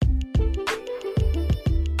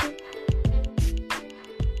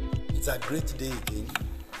a great day again,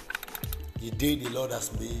 the day the Lord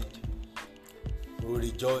has made. We will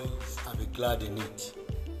rejoice and be glad in it.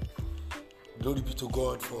 Glory be to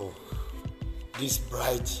God for this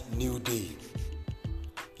bright new day.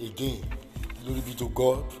 Again, glory be to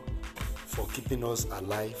God for keeping us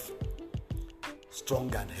alive,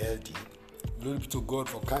 strong and healthy. Glory be to God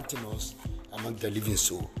for counting us among the living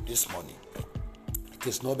soul this morning. It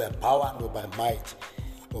is not by power nor by might,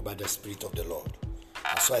 but by the Spirit of the Lord.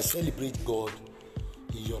 And so I celebrate God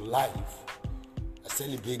in your life. I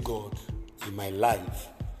celebrate God in my life.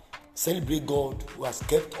 Celebrate God who has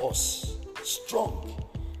kept us strong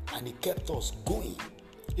and He kept us going,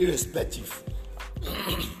 irrespective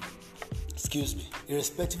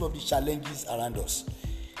irrespective of the challenges around us.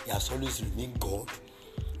 He has always remained God,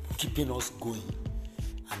 keeping us going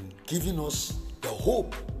and giving us the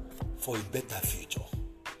hope for a better future.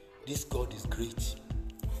 This God is great.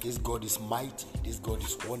 This God is mighty. This God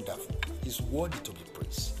is wonderful. He's worthy to be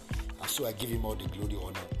praised. And so I give Him all the glory,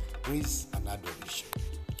 honor, praise, and adoration.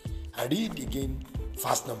 I read again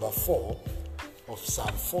verse number 4 of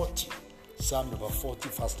Psalm 40. Psalm number 40,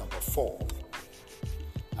 verse number 4.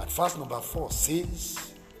 And verse number 4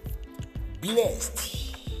 says,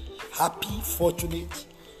 "Blessed, happy, fortunate,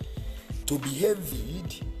 to be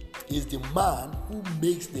envied is the man who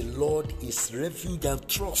makes the Lord his refuge and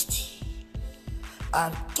trust,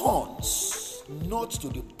 and turns not to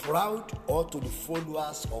the proud or to the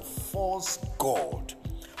followers of false god.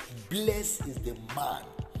 Blessed is the man,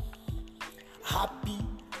 happy,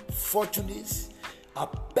 fortunate, a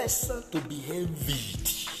person to be envied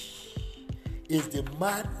is the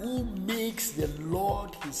man who makes the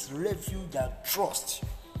Lord his refuge and trust,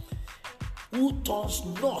 who turns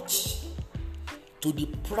not to the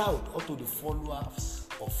proud or to the followers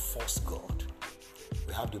of false god."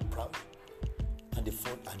 We have the proud and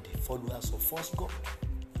the followers of false god.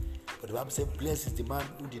 But the Bible says, "Blessed is the man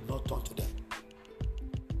who did not turn to them."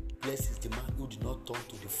 Blessed is the man who did not turn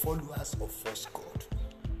to the followers of false god.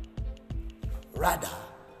 Rather,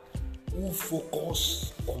 who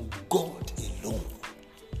focus on God alone.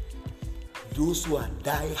 Those who are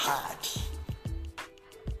die-hard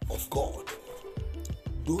of God.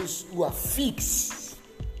 Those who are fixed.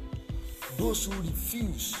 Those who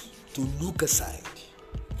refuse to look aside.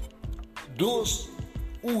 Those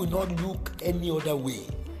who will not look any other way.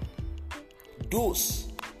 Those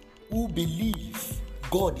who believe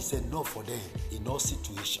God is enough for them in all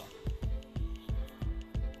situations.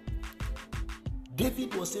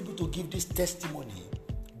 David was able to give this testimony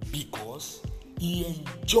because he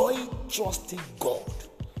enjoyed trusting God.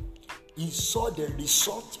 He saw the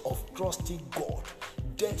result of trusting God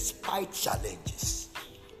despite challenges.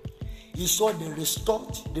 He saw the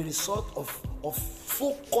result of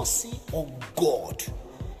focusing on God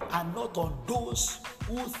and not on those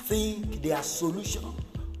who think they are solution,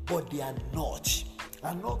 but they are not.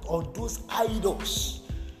 And not on those idols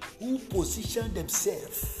who position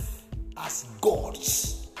themselves as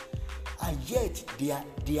gods, and yet they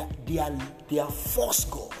are false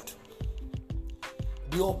god.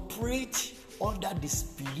 They operate under the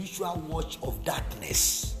spiritual watch of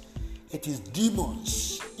darkness. It is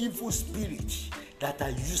demons, evil spirits that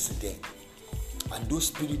are using them. And those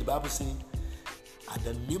spirits, the Bible says, at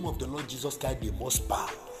the name of the Lord Jesus Christ, they must bow.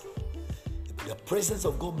 The presence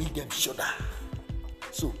of God made them shudder.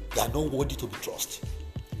 So they are not worthy to be trusted.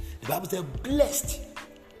 The Bible says, "Blessed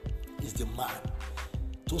is the man."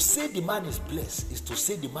 To say the man is blessed is to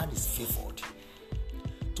say the man is favored.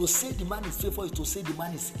 To say the man is favored is to say the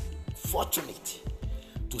man is fortunate.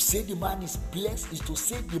 To say the man is blessed is to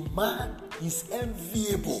say the man is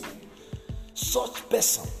enviable. Such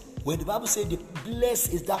person, when the Bible says the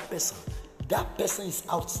blessed is that person is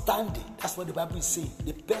outstanding. That's what the Bible is saying.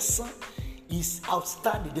 The person is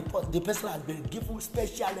outstanding. The person has been given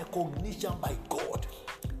special recognition by God.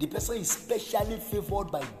 The person is specially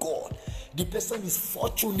favored by God. The person is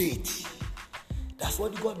fortunate. That's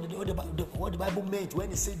what the Bible meant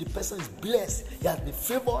when it said the person is blessed. He has been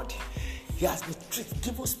favored. He has been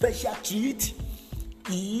given special treat.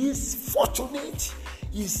 He is fortunate.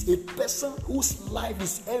 He is a person whose life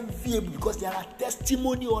is enviable because there are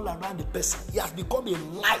testimony all around the person. He has become a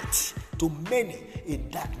light to many in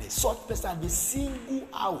darkness. Such person has been singled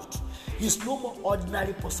out. He is no more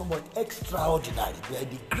ordinary person but extraordinary. Where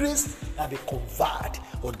the grace has been conferred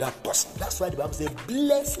on that person. That's why the Bible says,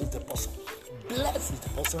 "Blessed is the person." Blessed is the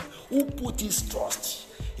person who put his trust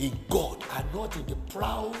in God and not in the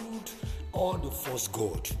proud or the false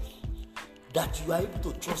god. That you are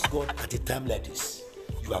able to trust God at a time like this,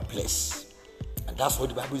 you are blessed. And that's what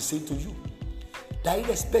the Bible is saying to you. That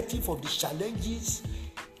irrespective of the challenges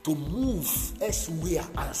to move elsewhere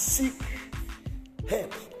and seek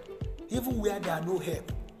help, even where there are no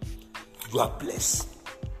help, you are blessed.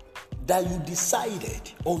 That you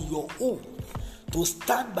decided on your own to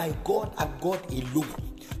stand by God and God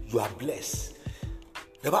alone, you are blessed.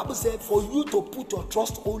 The Bible said for you to put your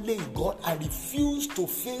trust only in God and refuse to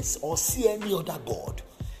face or see any other God,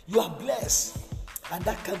 you are blessed. And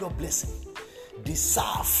that kind of blessing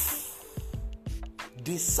deserve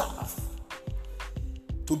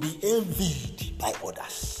to be envied by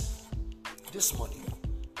others. This morning,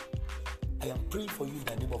 I am praying for you in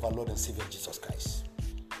the name of our Lord and Savior Jesus Christ.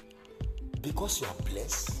 Because you are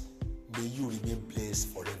blessed, may you remain blessed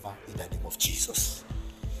forever in the name of Jesus.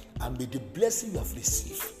 And may the blessing you have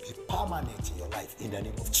received be permanent in your life in the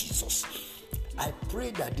name of Jesus. I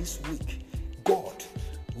pray that this week, God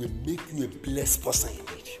will make you a blessed person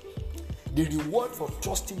indeed. The reward for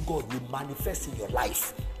trusting God will manifest in your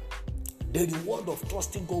life. The reward of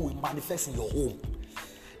trusting God will manifest in your home.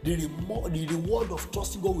 The reward of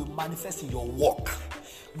trusting God will manifest in your work.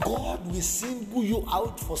 God will single you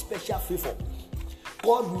out for special favor.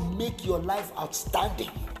 God will make your life outstanding.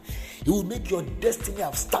 He will make your destiny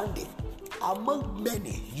outstanding. Among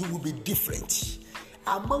many, you will be different.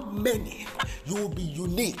 Among many, you will be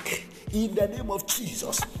unique. In the name of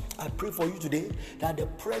Jesus, I pray for you today that the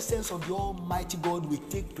presence of the Almighty God will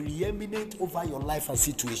take preeminent over your life and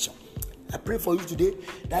situation. I pray for you today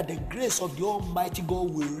that the grace of the Almighty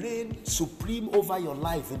God will reign supreme over your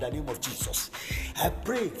life in the name of Jesus. I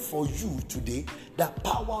pray for you today that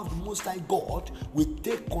power of the Most High God will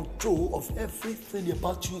take control of everything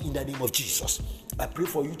about you in the name of Jesus. I pray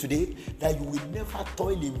for you today that you will never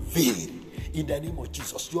toil in vain in the name of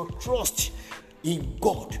Jesus. Your trust in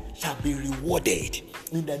God shall be rewarded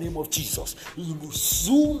in the name of Jesus. You will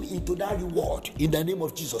zoom into that reward in the name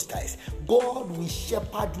of Jesus Christ. God will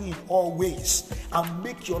shepherd you in all ways and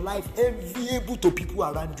make your life enviable to people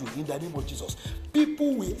around you in the name of Jesus.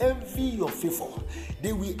 People will envy your favor.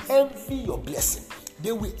 They will envy your blessing.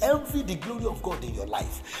 They will envy the glory of God in your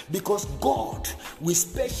life, because God will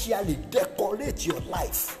specially decorate your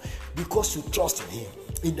life because you trust in Him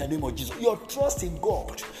in the name of Jesus. Your trust in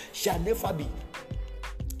God shall never be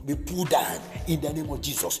pulled down in the name of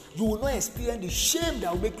Jesus. You will not experience the shame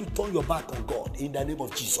that will make you turn your back on God in the name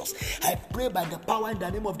of Jesus. I pray by the power in the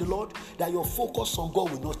name of the Lord that your focus on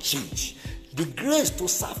God will not change. The grace to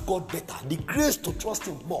serve God better, the grace to trust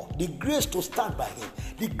Him more, the grace to stand by Him,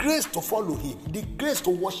 the grace to follow Him, the grace to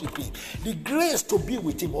worship Him, the grace to be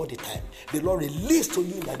with Him all the time. The Lord release to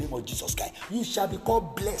you in the name of Jesus Christ. You shall be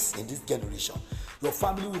called blessed in this generation. Your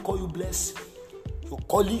family will call you blessed. Your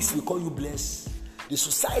colleagues will call you blessed. The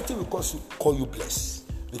society will call you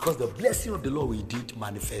blessed, because the blessing of the Lord will indeed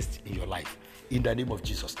manifest in your life in the name of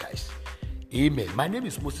Jesus Christ. Amen. My name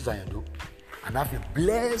is Moses Ayando, and have a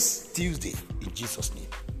blessed Tuesday in Jesus' name.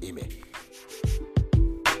 Amen.